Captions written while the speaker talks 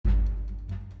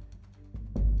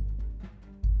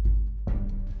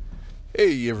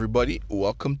Hey everybody,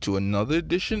 welcome to another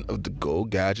edition of the Go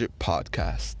Gadget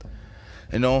Podcast.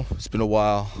 I know it's been a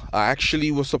while. I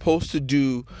actually was supposed to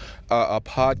do a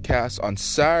podcast on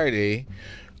Saturday,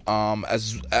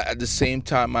 as at the same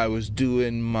time I was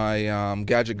doing my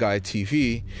Gadget Guy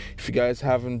TV. If you guys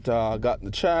haven't gotten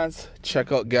the chance,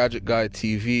 check out Gadget Guy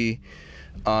TV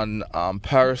on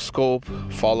Periscope.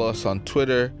 Follow us on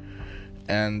Twitter,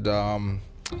 and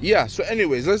yeah. So,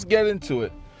 anyways, let's get into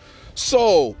it.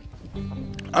 So,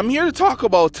 I'm here to talk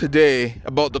about today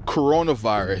about the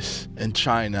coronavirus in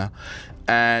China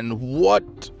and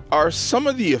what are some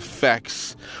of the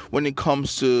effects when it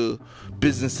comes to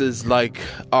businesses like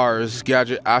ours,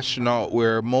 Gadget Astronaut,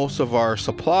 where most of our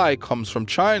supply comes from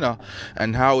China,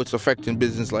 and how it's affecting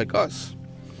business like us.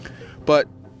 But,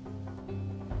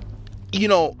 you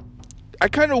know, I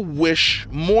kind of wish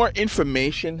more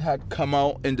information had come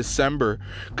out in December,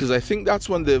 because I think that's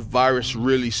when the virus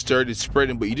really started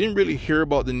spreading, but you didn't really hear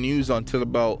about the news until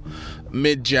about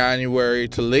mid-January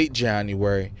to late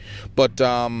January. But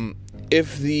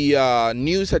if the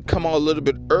news had come out a little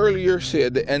bit earlier, say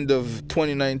at the end of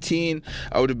 2019,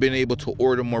 I would have been able to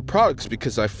order more products,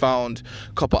 because I found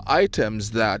a couple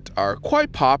items that are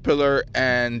quite popular,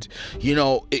 and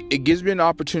it gives me an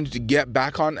opportunity to get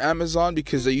back on Amazon,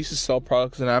 because I used to sell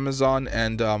products on Amazon,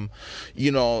 and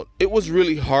it was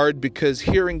really hard because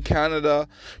here in Canada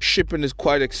shipping is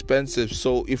quite expensive.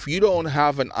 So if you don't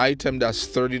have an item that's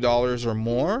 $30 or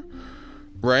more,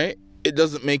 right, it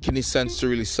doesn't make any sense to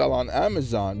really sell on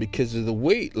Amazon because of the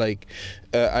weight.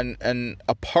 And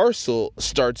a parcel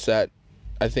starts at,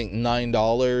 I think,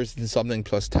 $9 and something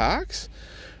plus tax,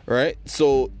 right?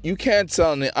 So you can't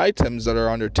sell any items that are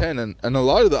under 10. And a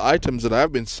lot of the items that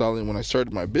I've been selling when I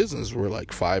started my business were like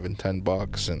 $5 and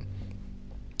 $10 and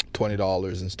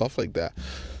 $20 and stuff like that.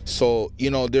 So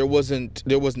there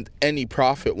wasn't any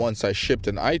profit once I shipped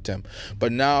an item.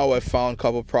 But now I found a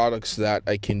couple products that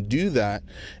I can do that,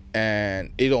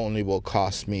 and it only will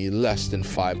cost me less than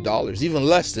 $5, even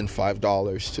less than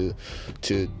 $5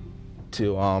 to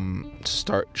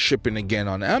start shipping again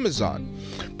on Amazon.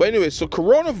 But anyway, so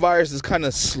coronavirus has kind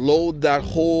of slowed that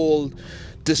whole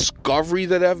discovery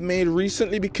that I've made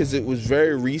recently, because it was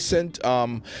very recent.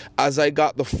 As I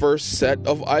got the first set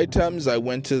of items, I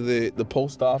went to the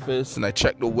post office and I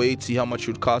checked the weight, see how much it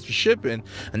would cost for shipping,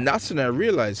 and that's when I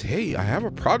realized, hey, I have a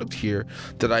product here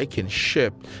that I can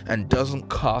ship and doesn't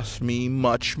cost me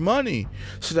much money.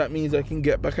 So that means I can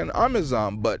get back on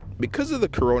Amazon. But because of the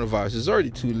coronavirus, it's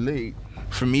already too late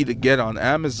for me to get on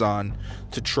Amazon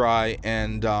to try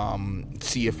and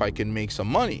see if I can make some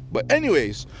money. But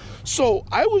anyways, so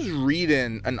I was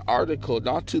reading an article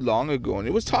not too long ago, and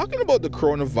it was talking about the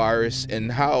coronavirus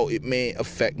and how it may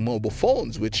affect mobile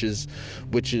phones, which is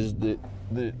the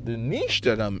niche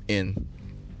that I'm in,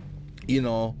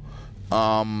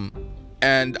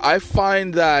 and I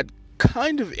find that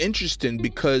kind of interesting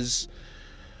because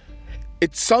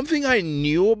it's something I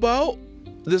knew about.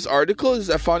 This article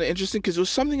I found it interesting because it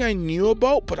was something I knew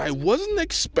about, but I wasn't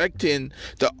expecting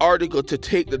the article to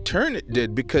take the turn it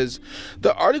did, because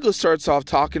the article starts off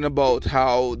talking about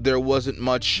how there wasn't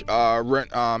much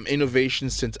innovation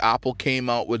since Apple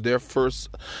came out with their first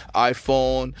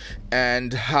iPhone,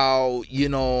 and how,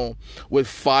 with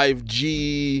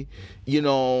 5G,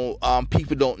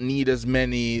 people don't need as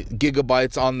many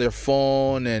gigabytes on their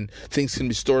phone and things can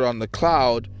be stored on the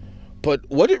cloud. But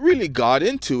what it really got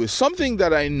into is something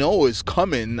that I know is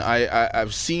coming.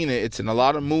 I've seen it. It's in a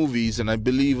lot of movies, and I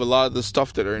believe a lot of the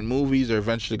stuff that are in movies are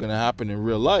eventually going to happen in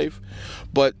real life.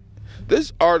 But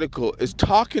this article is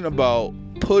talking about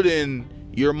putting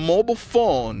your mobile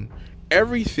phone,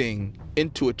 everything,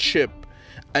 into a chip,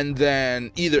 and then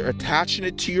either attaching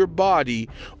it to your body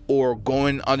or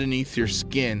going underneath your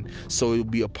skin, so it'll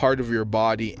be a part of your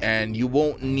body, and you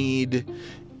won't need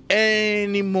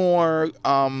any more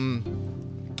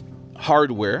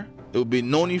hardware. It will be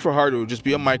no need for hardware. It will just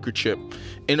be a microchip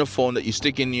in a phone that you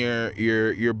stick in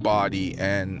your body,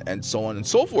 and so on and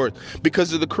so forth,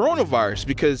 because of the coronavirus.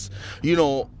 Because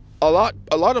a lot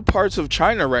of parts of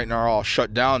China right now are all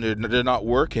shut down. They're not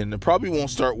working. They probably won't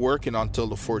start working until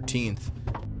the 14th.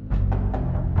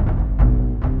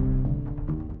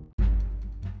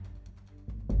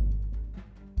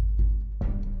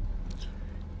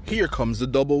 Here comes the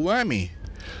double whammy.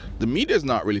 The media's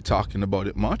not really talking about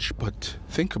it much, but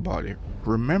think about it.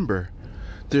 Remember,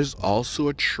 there's also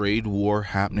a trade war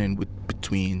happening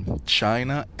between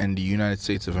China and the United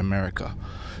States of America.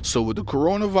 So with the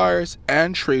coronavirus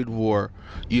and trade war,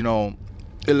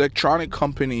 electronic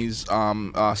companies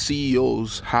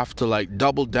CEOs have to like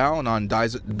double down on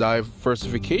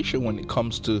diversification when it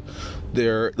comes to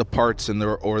the parts and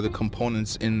the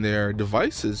components in their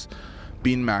devices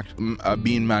being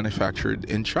manufactured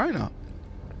in China.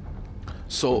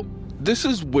 So this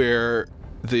is where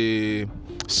the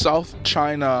South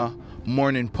China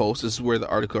Morning Post, this is where the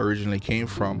article originally came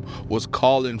from, was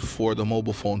calling for the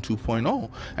mobile phone 2.0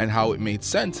 and how it made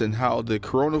sense, and how the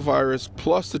coronavirus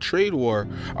plus the trade war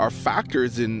are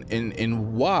factors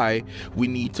in why we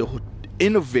need to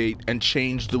innovate and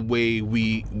change the way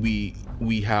we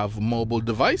have mobile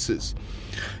devices.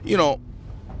 You know,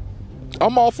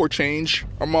 I'm all for change.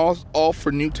 I'm all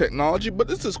for new technology, but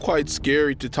this is quite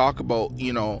scary to talk about,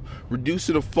 you know,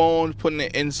 reducing a phone, putting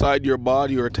it inside your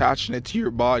body or attaching it to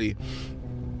your body.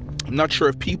 I'm not sure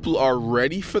if people are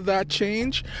ready for that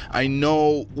change. I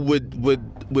know with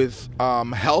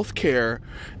healthcare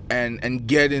and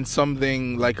getting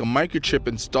something like a microchip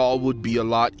installed would be a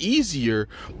lot easier,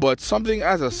 but something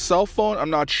as a cell phone, I'm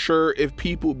not sure if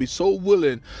people would be so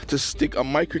willing to stick a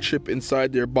microchip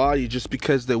inside their body just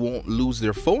because they won't lose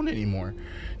their phone anymore.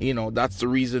 You know, that's the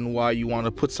reason why you want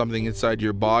to put something inside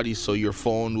your body, so your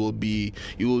phone will be,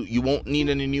 you won't need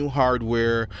any new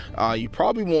hardware. You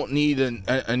probably won't need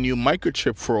a new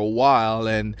microchip for a while,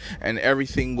 and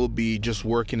everything will be just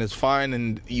working as fine,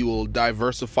 and you will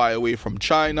diversify away from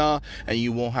China, and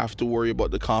you won't have to worry about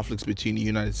the conflicts between the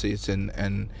United States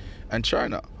and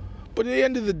China. But at the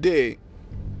end of the day,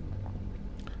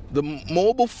 the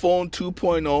mobile phone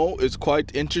 2.0 is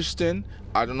quite interesting.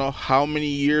 I don't know how many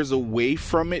years away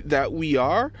from it that we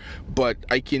are, but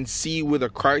I can see with a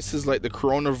crisis like the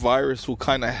coronavirus will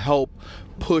kind of help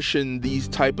pushing these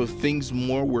type of things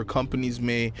more, where companies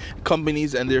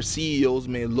and their CEOs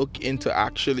may look into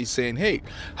actually saying, hey,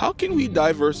 how can we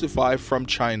diversify from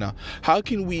China? How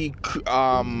can we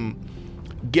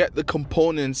get the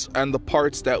components and the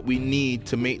parts that we need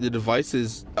to make the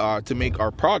devices, to make our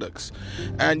products?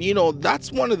 And you know,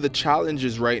 that's one of the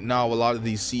challenges right now a lot of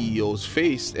these CEOs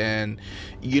face. And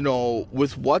you know,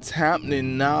 with what's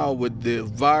happening now with the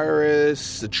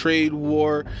virus, the trade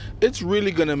war, it's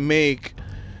really gonna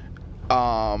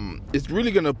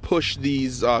push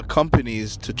these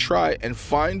companies to try and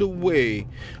find a way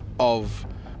of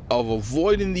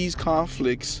avoiding these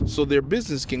conflicts so their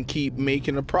business can keep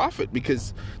making a profit,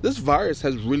 because this virus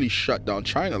has really shut down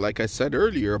China. Like I said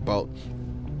earlier about,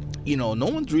 you know, no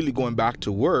one's really going back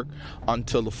to work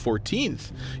until the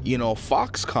 14th. You know,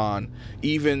 Foxconn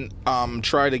even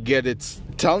tried to get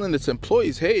telling its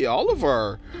employees, hey, all of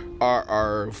our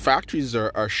factories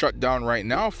are shut down right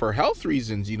now for health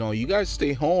reasons. You know, you guys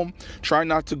stay home, try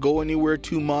not to go anywhere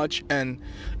too much. And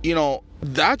you know,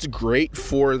 that's great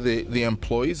for the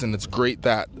employees, and it's great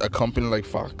that a company like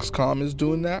Foxconn is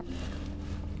doing that.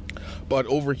 But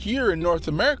over here in North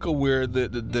America, where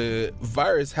the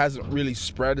virus hasn't really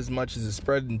spread as much as it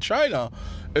spread in China,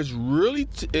 it's really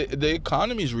the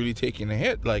economy is really taking a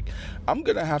hit. Like, I'm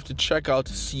gonna have to check out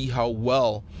to see how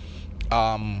well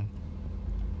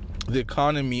the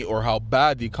economy, or how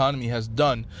bad the economy has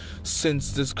done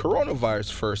since this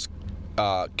coronavirus first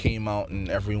came out and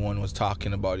everyone was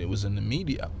talking about it. It was in the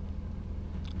media.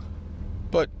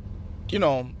 But you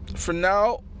know, for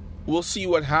now, we'll see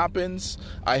what happens.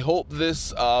 I hope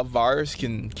this virus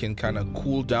can kind of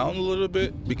cool down a little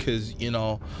bit, because, you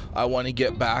know, I want to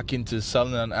get back into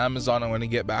selling on Amazon. I want to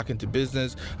get back into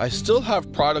business. I still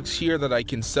have products here that I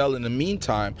can sell in the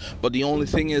meantime, but the only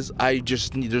thing is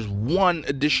there's one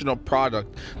additional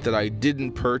product that I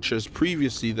didn't purchase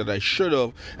previously that I should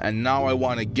have, and now I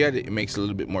want to get it. It makes it a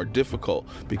little bit more difficult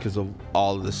because of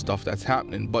all of the stuff that's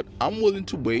happening, but I'm willing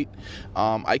to wait.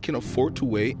 I can afford to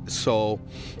wait. So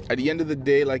at the end of the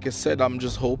day, like I said, I'm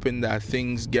just hoping that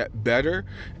things get better,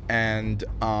 and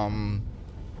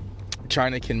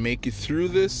China can make it through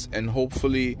this, and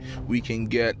hopefully we can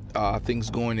get things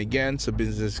going again, so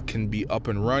business can be up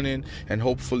and running, and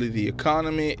hopefully the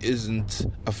economy isn't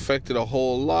affected a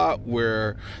whole lot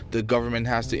where the government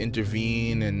has to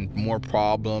intervene and more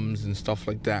problems and stuff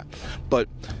like that. But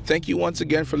thank you once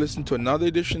again for listening to another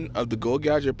edition of the Go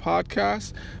Gadget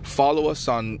Podcast. Follow us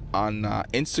on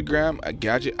Instagram at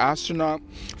Gadget Astronaut.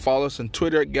 Follow us on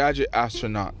Twitter at Gadget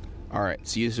Astronaut. All right,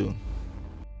 see you soon.